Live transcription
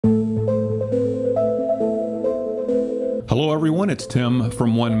Hello everyone, it's Tim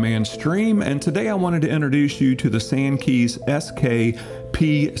from One Man Stream, and today I wanted to introduce you to the SK-P640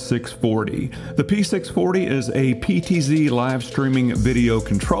 P640. The P640 is a PTZ live streaming video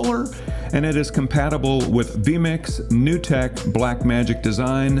controller, and it is compatible with vMix, NewTek, Blackmagic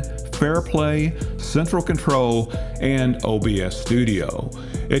Design, Fairplay, Central Control, and OBS Studio.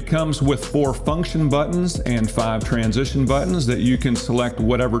 It comes with 4 function buttons and 5 transition buttons that you can select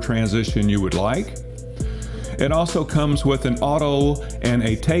whatever transition you would like. It also comes with an auto and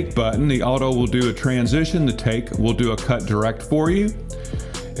a take button. The auto will do a transition, the take will do a cut direct for you.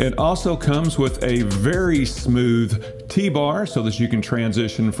 It also comes with a very smooth T-bar so that you can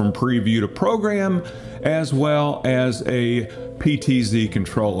transition from preview to program, as well as a PTZ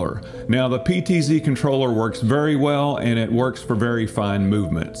controller. Now the PTZ controller works very well and it works for very fine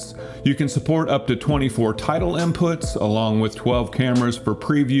movements. You can support up to 24 title inputs along with 12 cameras for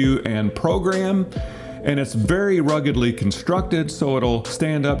preview and program. And it's very ruggedly constructed, so it'll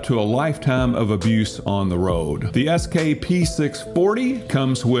stand up to a lifetime of abuse on the road. The SK-P640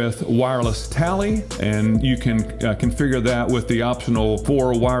 comes with wireless tally, and you can configure that with the optional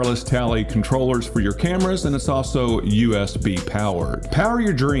 4 wireless tally controllers for your cameras, and it's also USB powered. Power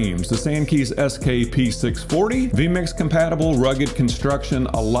your dreams, the Sankey's SK-P640, vMix compatible, rugged construction,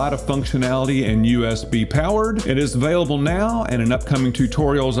 a lot of functionality, and USB powered. It is available now, and in upcoming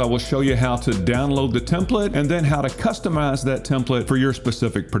tutorials I will show you how to download the template and then how to customize that template for your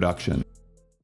specific production.